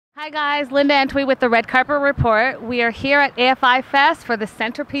Hi guys, Linda Antwi with the Red Carpet Report. We are here at AFI Fest for the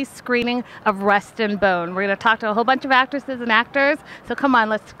centerpiece screening of Rust and Bone. We're going to talk to a whole bunch of actresses and actors, so come on,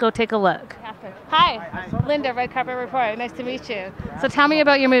 let's go take a look. Hi, Linda, Red Carpet Report. Nice to meet you. So tell me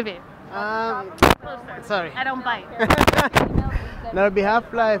about your movie. Sorry. I don't bite. Nairobi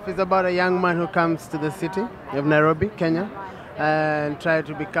Half-Life is about a young man who comes to the city of Nairobi, Kenya, and try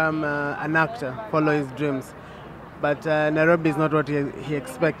to become an actor, follow his dreams. But Nairobi is not what he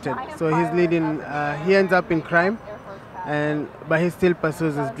expected. So he's leading, he ends up in crime, but he still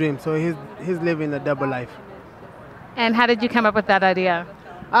pursues his dream. So he's living a double life. And how did you come up with that idea?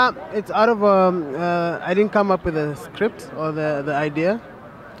 It's out of, I didn't come up with a script or the idea.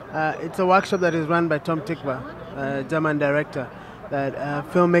 It's a workshop that is run by Tom Tikva, a German director, that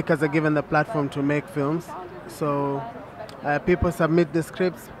filmmakers are given the platform to make films. So people submit the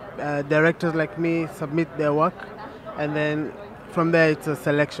scripts, directors like me submit their work, and then from there it's a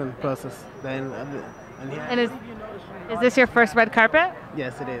selection process. And is this your first red carpet?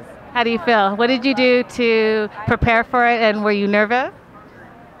 Yes, it is. How do you feel? What did you do to prepare for it, and were you nervous?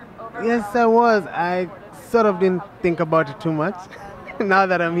 Yes, I was. I sort of didn't think about it too much. Now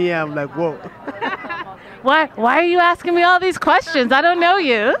that I'm here, I'm like, whoa. Why are you asking me all these questions? I don't know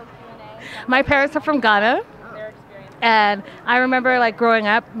you. My parents are from Ghana. And I remember, like, growing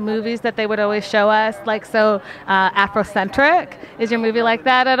up, movies that they would always show us, like, so Afrocentric. Is your movie like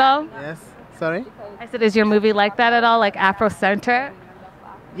that at all? Yes. Sorry? I said, is your movie like that at all, like Afrocentric?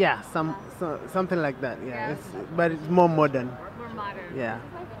 Yeah, something like that, yeah. But it's more modern. More modern. Yeah.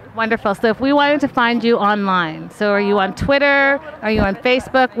 Wonderful. So if we wanted to find you online, so are you on Twitter? Are you on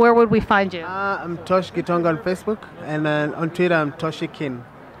Facebook? Where would we find you? I'm Tosh Gitonga on Facebook, and on Twitter I'm Toshikin.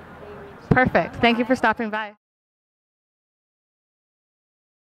 Perfect. Thank you for stopping by.